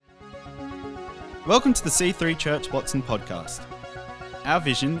Welcome to the C3 Church Watson podcast. Our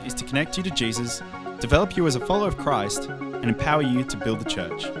vision is to connect you to Jesus, develop you as a follower of Christ, and empower you to build the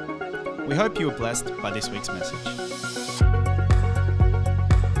church. We hope you are blessed by this week's message.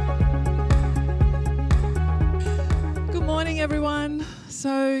 Good morning, everyone.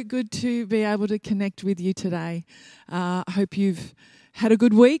 So good to be able to connect with you today. I hope you've had a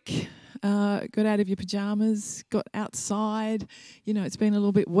good week. Got out of your pajamas, got outside. You know, it's been a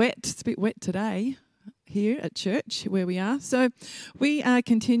little bit wet. It's a bit wet today here at church where we are. So we are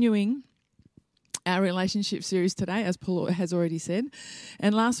continuing our relationship series today, as Paul has already said.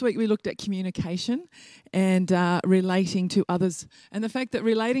 And last week we looked at communication and relating to others. And the fact that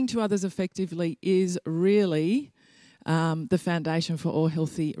relating to others effectively is really the foundation for all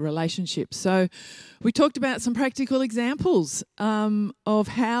healthy relationships. So we talked about some practical examples of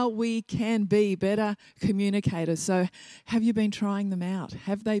how we can be better communicators. So have you been trying them out?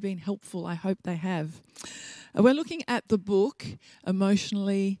 Have they been helpful? I hope they have. We're looking at the book,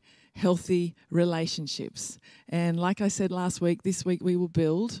 Emotionally Healthy Relationships. And like I said last week, this week we will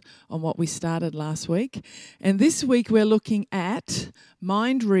build on what we started last week. And this week we're looking at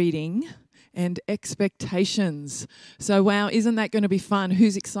mind reading and expectations. So, wow, isn't that going to be fun?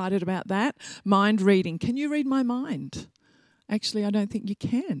 Who's excited about that? Mind reading. Can you read my mind? Actually, I don't think you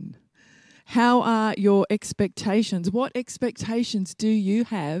can. How are your expectations? What expectations do you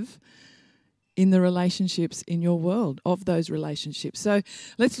have in the relationships in your world, of those relationships? So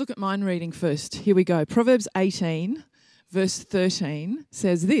let's look at mind reading first. Here we go. Proverbs 18, verse 13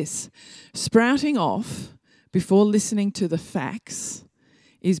 says this: sprouting off before listening to the facts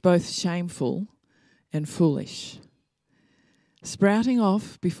is both shameful and foolish. Sprouting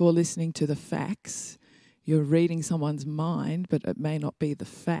off before listening to the facts, you're reading someone's mind, but it may not be the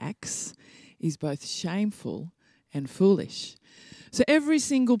facts, is both shameful and foolish. So every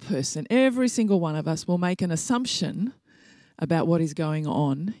single person, every single one of us will make an assumption about what is going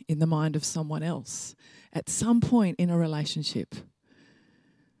on in the mind of someone else at some point in a relationship.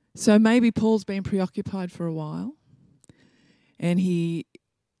 So maybe Paul's been preoccupied for a while, and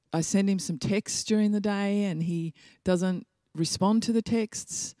I send him some texts during the day and he doesn't respond to the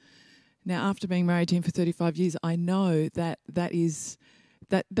texts. Now, after being married to him for 35 years, I know that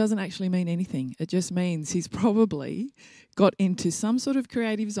doesn't actually mean anything. It just means he's probably got into some sort of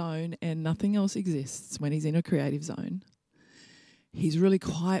creative zone and nothing else exists when he's in a creative zone. He's really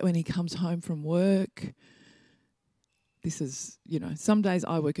quiet when he comes home from work. This is, some days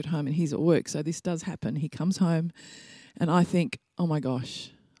I work at home and he's at work, so this does happen. He comes home and I think, oh my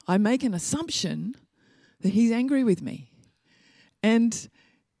gosh, I make an assumption that he's angry with me. And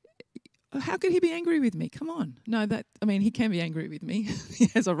how could he be angry with me? Come on. No, he can be angry with me. He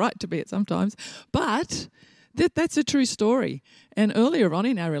has a right to be it sometimes. But that's a true story. And earlier on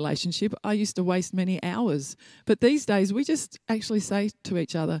in our relationship, I used to waste many hours. But these days, we just actually say to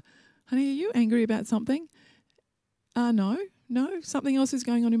each other, honey, are you angry about something? No, something else is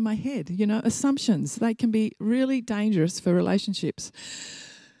going on in my head. Assumptions, they can be really dangerous for relationships.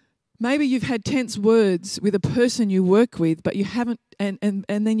 Maybe you've had tense words with a person you work with, but you haven't, and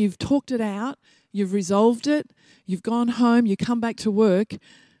then you've talked it out, you've resolved it, you've gone home, you come back to work,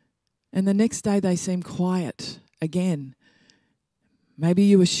 and the next day they seem quiet again. Maybe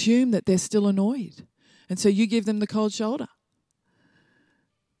you assume that they're still annoyed, and so you give them the cold shoulder.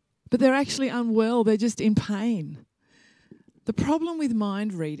 But they're actually unwell, they're just in pain. The problem with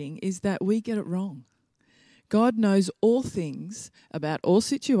mind reading is that we get it wrong. God knows all things about all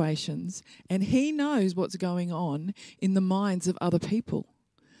situations, and he knows what's going on in the minds of other people.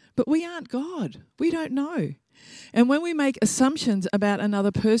 But we aren't God. We don't know. And when we make assumptions about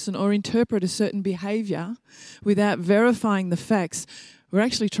another person or interpret a certain behaviour without verifying the facts, we're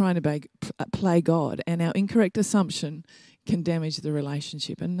actually trying to play God, and our incorrect assumption can damage the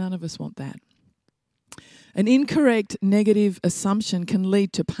relationship, and none of us want that. An incorrect negative assumption can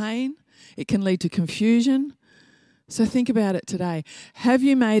lead to pain. It can lead to confusion. So think about it today. Have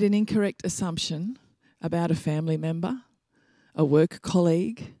you made an incorrect assumption about a family member, a work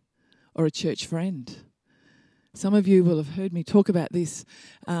colleague, or a church friend? Some of you will have heard me talk about this.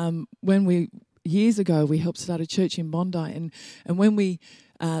 Years ago, we helped start a church in Bondi, and when we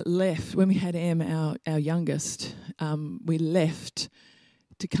left, when we had Em, our youngest, we left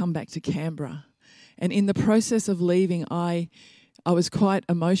to come back to Canberra. And in the process of leaving, I was quite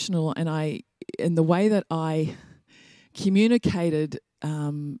emotional, and the way that I communicated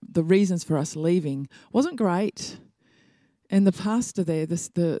the reasons for us leaving wasn't great. And the pastor there,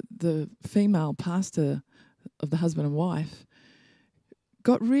 the female pastor of the husband and wife,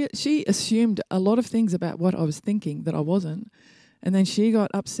 she assumed a lot of things about what I was thinking that I wasn't. And then she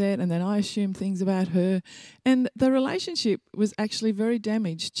got upset, and then I assumed things about her. And the relationship was actually very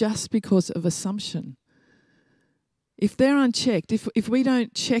damaged just because of assumption. If they're unchecked, if we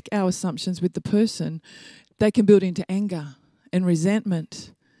don't check our assumptions with the person, they can build into anger and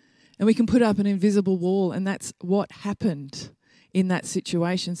resentment. And we can put up an invisible wall, and that's what happened in that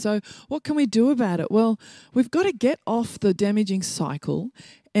situation. So what can we do about it? Well, we've got to get off the damaging cycle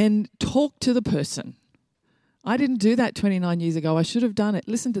and talk to the person. I didn't do that 29 years ago. I should have done it.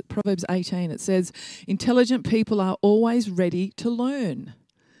 Listen to Proverbs 18. It says, intelligent people are always ready to learn.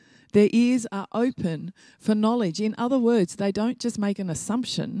 Their ears are open for knowledge. In other words, they don't just make an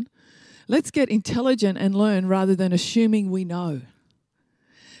assumption. Let's get intelligent and learn rather than assuming we know.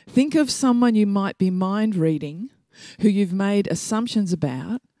 Think of someone you might be mind reading, who you've made assumptions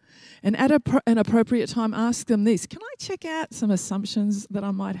about, and at an appropriate time ask them this: can I check out some assumptions that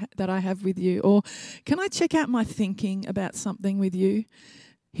I have with you? Or can I check out my thinking about something with you?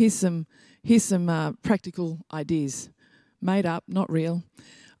 Here's some practical ideas, made up, not real.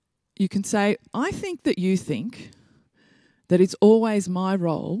 You can say, I think that you think that it's always my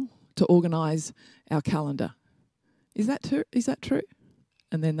role to organise our calendar. Is that true?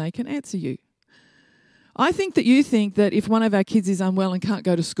 And then they can answer you. I think that you think that if one of our kids is unwell and can't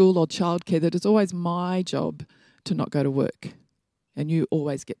go to school or childcare, that it's always my job to not go to work. And you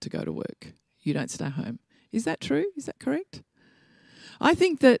always get to go to work. You don't stay home. Is that true? Is that correct? I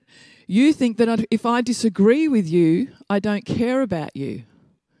think that you think that if I disagree with you, I don't care about you.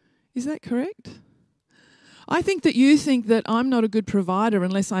 Is that correct? I think that you think that I'm not a good provider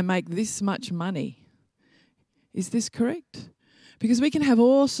unless I make this much money. Is this correct? Because we can have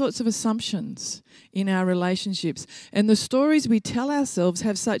all sorts of assumptions in our relationships, and the stories we tell ourselves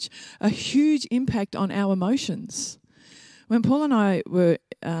have such a huge impact on our emotions. When Paul and I were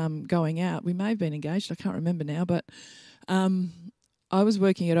going out, we may have been engaged, I can't remember now, but I was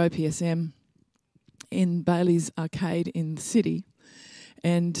working at OPSM in Bailey's Arcade in the city,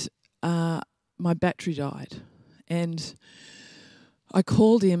 and my battery died. And I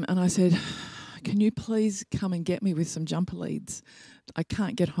called him and I said, can you please come and get me with some jumper leads? I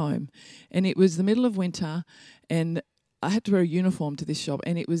can't get home. And it was the middle of winter, and I had to wear a uniform to this job,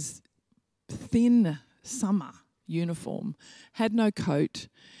 and it was thin summer uniform, had no coat,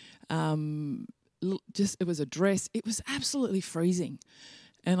 it was a dress. It was absolutely freezing.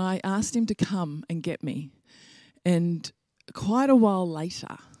 And I asked him to come and get me. And quite a while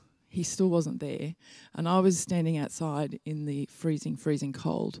later, he still wasn't there, and I was standing outside in the freezing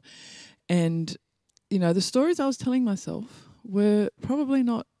cold. And, you know, the stories I was telling myself were probably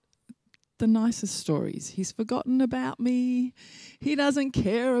not the nicest stories. He's forgotten about me. He doesn't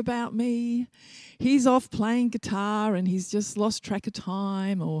care about me. He's off playing guitar and he's just lost track of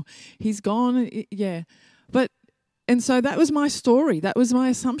time, or he's gone. Yeah. And so that was my story. That was my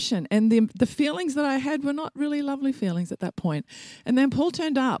assumption. And the feelings that I had were not really lovely feelings at that point. And then Paul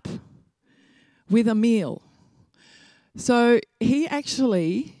turned up with a meal. So he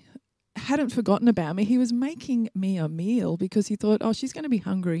actually hadn't forgotten about me. He was making me a meal because he thought, oh, she's going to be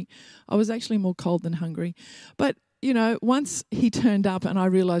hungry. I was actually more cold than hungry. But, you know, once he turned up and I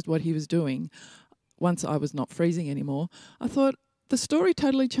realised what he was doing, once I was not freezing anymore, I thought the story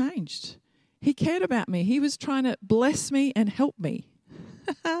totally changed. He cared about me. He was trying to bless me and help me.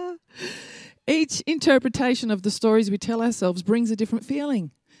 Each interpretation of the stories we tell ourselves brings a different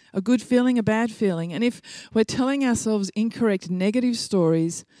feeling, a good feeling, a bad feeling. And if we're telling ourselves incorrect negative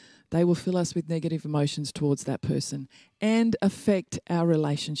stories, they will fill us with negative emotions towards that person and affect our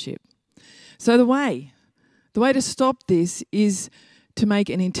relationship. So the way to stop this is to make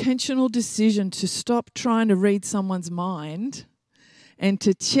an intentional decision to stop trying to read someone's mind and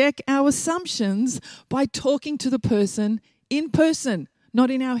to check our assumptions by talking to the person in person, not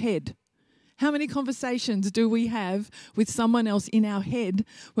in our head. How many conversations do we have with someone else in our head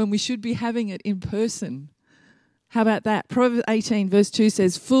when we should be having it in person? How about that? Proverbs 18 verse 2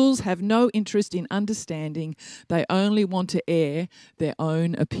 says, fools have no interest in understanding. They only want to air their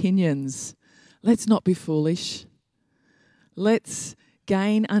own opinions. Let's not be foolish. Let's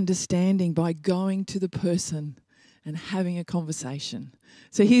gain understanding by going to the person and having a conversation.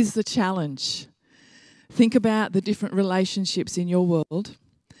 So here's the challenge. Think about the different relationships in your world.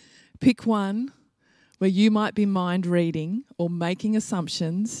 Pick one where you might be mind reading or making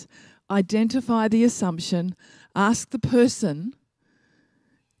assumptions. Identify the assumption. Ask the person,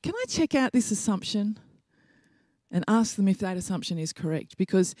 can I check out this assumption? And ask them if that assumption is correct,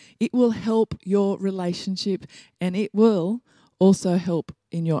 because it will help your relationship and it will also help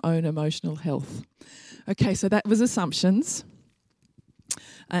in your own emotional health. Okay, so that was assumptions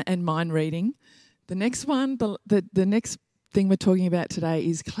and mind reading. The next one, the next thing we're talking about today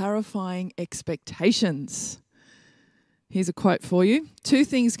is clarifying expectations. Here's a quote for you. 2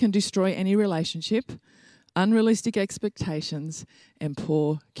 things can destroy any relationship: unrealistic expectations and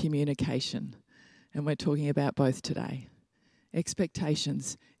poor communication. And we're talking about both today.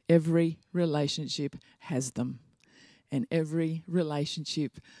 Expectations. Every relationship has them. And every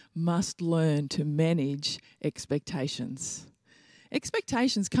relationship must learn to manage expectations.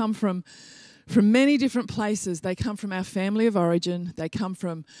 Expectations come from many different places. They come from our family of origin. They come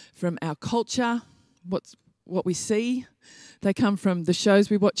from our culture, what we see. They come from the shows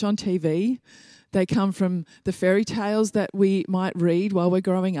we watch on TV. They come from the fairy tales that we might read while we're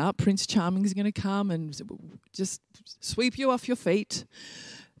growing up. Prince Charming is going to come and just sweep you off your feet.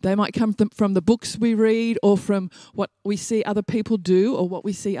 They might come from the books we read, or from what we see other people do, or what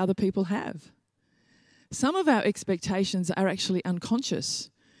we see other people have. Some of our expectations are actually unconscious.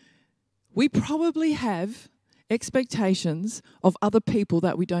 We probably have expectations of other people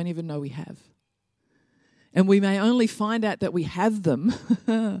that we don't even know we have. And we may only find out that we have them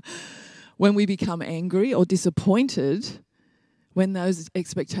when we become angry or disappointed when those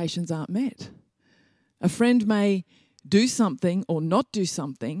expectations aren't met. A friend may do something or not do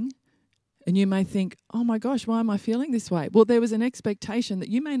something, and you may think, oh my gosh, why am I feeling this way? Well, there was an expectation that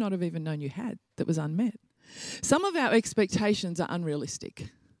you may not have even known you had that was unmet. Some of our expectations are unrealistic.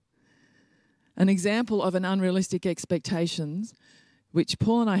 An example of an unrealistic expectations, which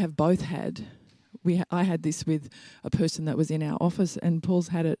Paul and I have both had, I had this with a person that was in our office, and Paul's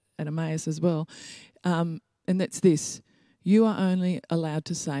had it at Emmaus as well, and that's this: you are only allowed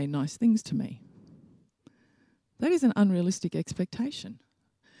to say nice things to me. That is an unrealistic expectation.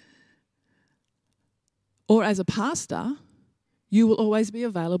 Or as a pastor, you will always be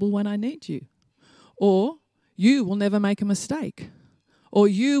available when I need you. Or you will never make a mistake. Or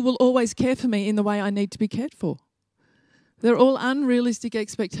you will always care for me in the way I need to be cared for. They're all unrealistic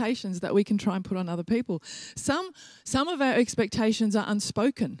expectations that we can try and put on other people. Some of our expectations are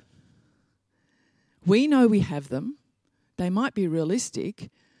unspoken. We know we have them. They might be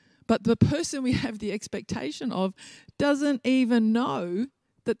realistic, but the person we have the expectation of doesn't even know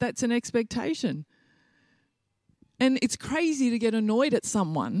that that's an expectation. And it's crazy to get annoyed at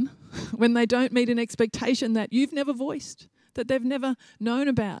someone when they don't meet an expectation that you've never voiced, that they've never known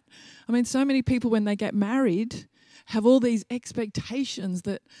about. I mean, so many people when they get married have all these expectations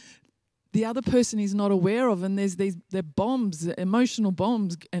that the other person is not aware of, and there's they're bombs, emotional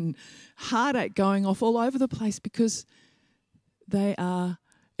bombs and heartache going off all over the place because they are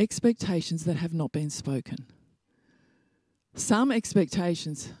expectations that have not been spoken. Some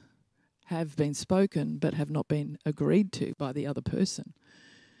expectations have been spoken but have not been agreed to by the other person.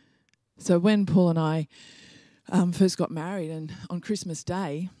 So when Paul and I first got married, and on Christmas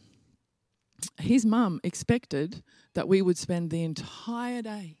Day, his mum expected that we would spend the entire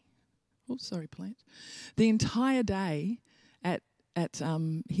day, the entire day at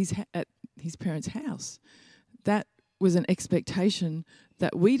his parents' house. That was an expectation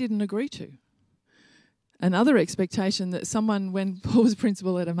that we didn't agree to. Another expectation that when Paul was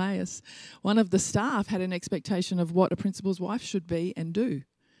principal at Emmaus, one of the staff had an expectation of what a principal's wife should be and do.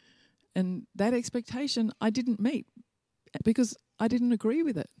 And that expectation I didn't meet because I didn't agree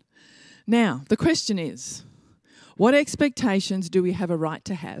with it. Now, the question is, what expectations do we have a right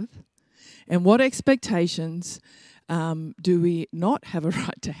to have? And what expectations do we not have a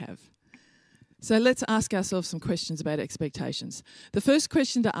right to have? So let's ask ourselves some questions about expectations. The first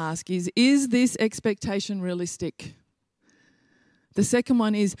question to ask is this expectation realistic? The second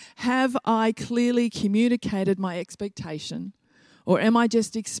one is, have I clearly communicated my expectation, or am I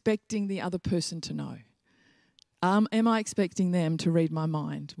just expecting the other person to know? Am I expecting them to read my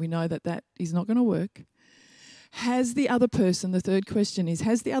mind? We know that is not going to work. Has the other person, the third question is,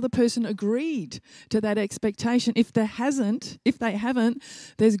 has the other person agreed to that expectation? If they haven't,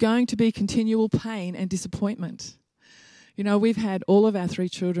 there's going to be continual pain and disappointment. You know, we've had all of our 3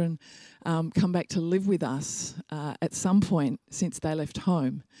 children come back to live with us at some point since they left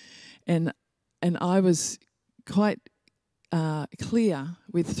home. And I was quite clear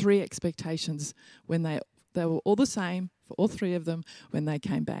with 3 expectations when they were all the same for all 3 of them when they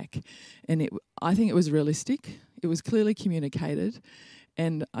came back. And I think it was realistic. It was clearly communicated.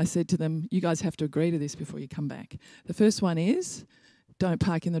 And I said to them, you guys have to agree to this before you come back. The first one is, don't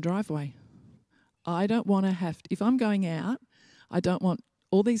park in the driveway. I don't want to if I'm going out, I don't want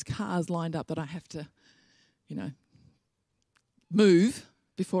all these cars lined up that I have to, move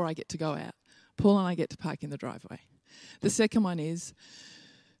before I get to go out. Paul and I get to park in the driveway. The second one is,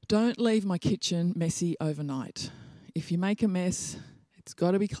 don't leave my kitchen messy overnight. If you make a mess, it's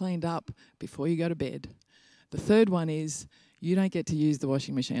got to be cleaned up before you go to bed. The third one is you don't get to use the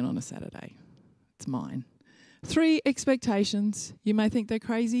washing machine on a Saturday. It's mine. 3 expectations. You may think they're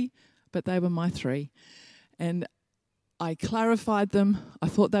crazy, but they were my 3. And I clarified them. I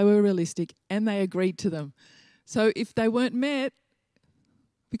thought they were realistic, and they agreed to them. So if they weren't met,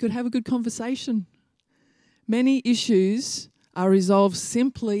 we could have a good conversation. Many issues are resolved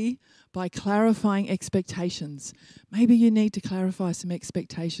simply by clarifying expectations. Maybe you need to clarify some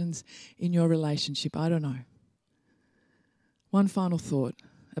expectations in your relationship. I don't know. One final thought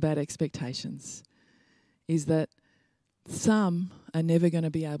about expectations is that some are never going to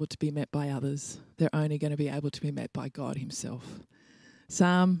be able to be met by others. They're only going to be able to be met by God himself.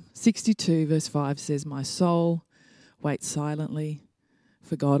 Psalm 62 verse 5 says, "My soul waits silently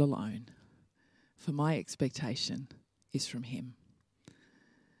for God alone, for my expectation is from him."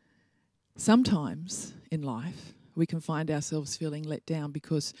 Sometimes in life we can find ourselves feeling let down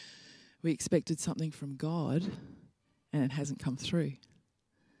because we expected something from God and it hasn't come through.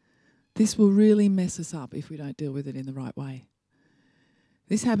 This will really mess us up if we don't deal with it in the right way.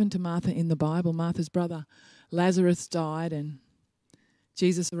 This happened to Martha in the Bible. Martha's brother Lazarus died and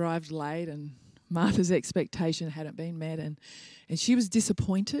Jesus arrived late and Martha's expectation hadn't been met and she was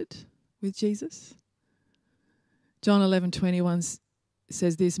disappointed with Jesus. John 11:21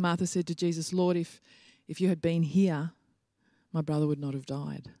 says this, Martha said to Jesus, "Lord, if you had been here, my brother would not have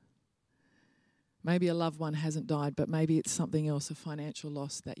died." Maybe a loved one hasn't died, but maybe it's something else, a financial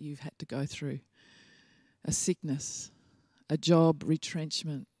loss that you've had to go through, a sickness, a job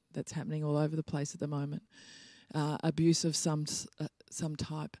retrenchment that's happening all over the place at the moment, abuse of some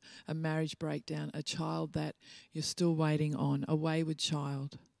type, a marriage breakdown, a child that you're still waiting on, a wayward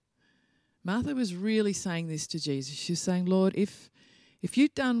child. Martha was really saying this to Jesus. She was saying, "Lord, if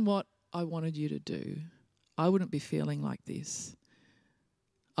you'd done what I wanted you to do, I wouldn't be feeling like this.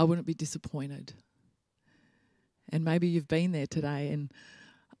 I wouldn't be disappointed." And maybe you've been there today. And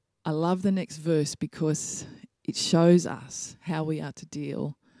I love the next verse because it shows us how we are to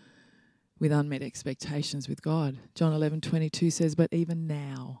deal with unmet expectations with God. John 11:22 says, "But even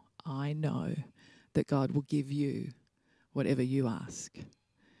now I know that God will give you whatever you ask."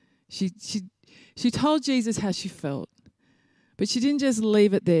 She told Jesus how she felt. But she didn't just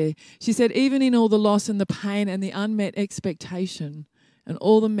leave it there. She said, even in all the loss and the pain and the unmet expectation and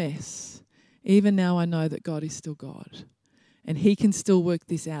all the mess, even now I know that God is still God and he can still work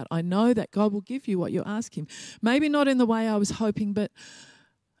this out. I know that God will give you what you ask him. Maybe not in the way I was hoping, but,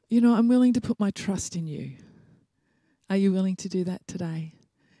 I'm willing to put my trust in you. Are you willing to do that today?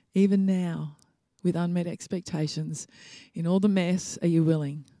 Even now, with unmet expectations, in all the mess, are you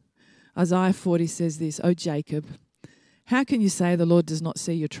willing? Isaiah 40 says this, "O Jacob, how can you say the Lord does not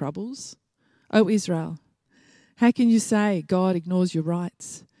see your troubles? O Israel, how can you say God ignores your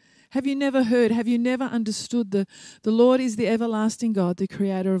rights? Have you never heard, have you never understood the Lord is the everlasting God, the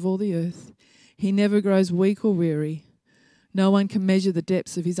creator of all the earth. He never grows weak or weary. No one can measure the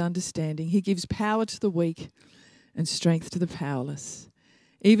depths of his understanding. He gives power to the weak and strength to the powerless.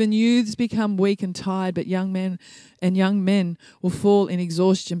 Even youths become weak and tired, but young men will fall in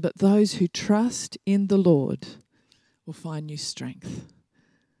exhaustion. But those who trust in the Lord will find new strength."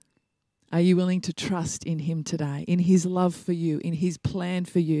 Are you willing to trust in him today, in his love for you, in his plan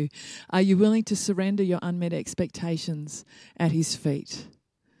for you? Are you willing to surrender your unmet expectations at his feet?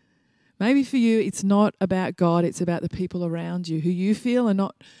 Maybe for you it's not about God, it's about the people around you who you feel are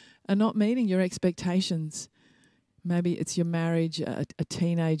not meeting your expectations. Maybe it's your marriage, a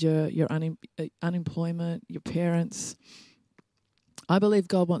teenager, your unemployment, your parents. I believe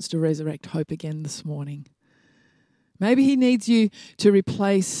God wants to resurrect hope again this morning. Maybe he needs you to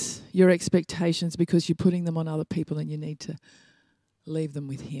replace your expectations because you're putting them on other people and you need to leave them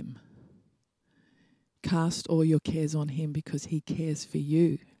with him. Cast all your cares on him because he cares for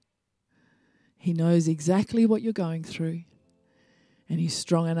you. He knows exactly what you're going through and he's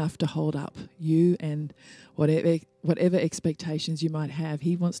strong enough to hold up you and whatever expectations you might have.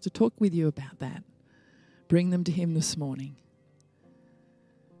 He wants to talk with you about that. Bring them to him this morning.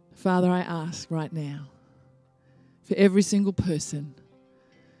 Father, I ask right now for every single person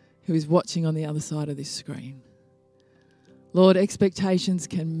who is watching on the other side of this screen. Lord, expectations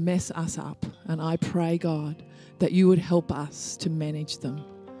can mess us up, and I pray, God, that you would help us to manage them.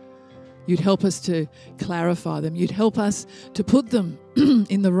 You'd help us to clarify them. You'd help us to put them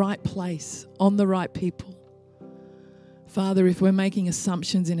in the right place, on the right people. Father, if we're making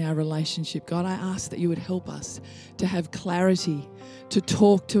assumptions in our relationship, God, I ask that you would help us to have clarity, to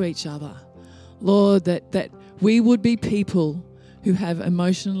talk to each other. Lord, that we would be people who have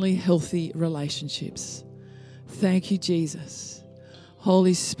emotionally healthy relationships. Thank you, Jesus.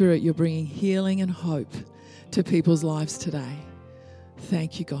 Holy Spirit, you're bringing healing and hope to people's lives today.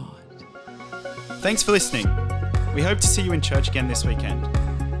 Thank you, God. Thanks for listening. We hope to see you in church again this weekend.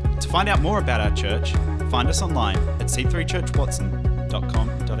 To find out more about our church, find us online at c3churchwatson.com.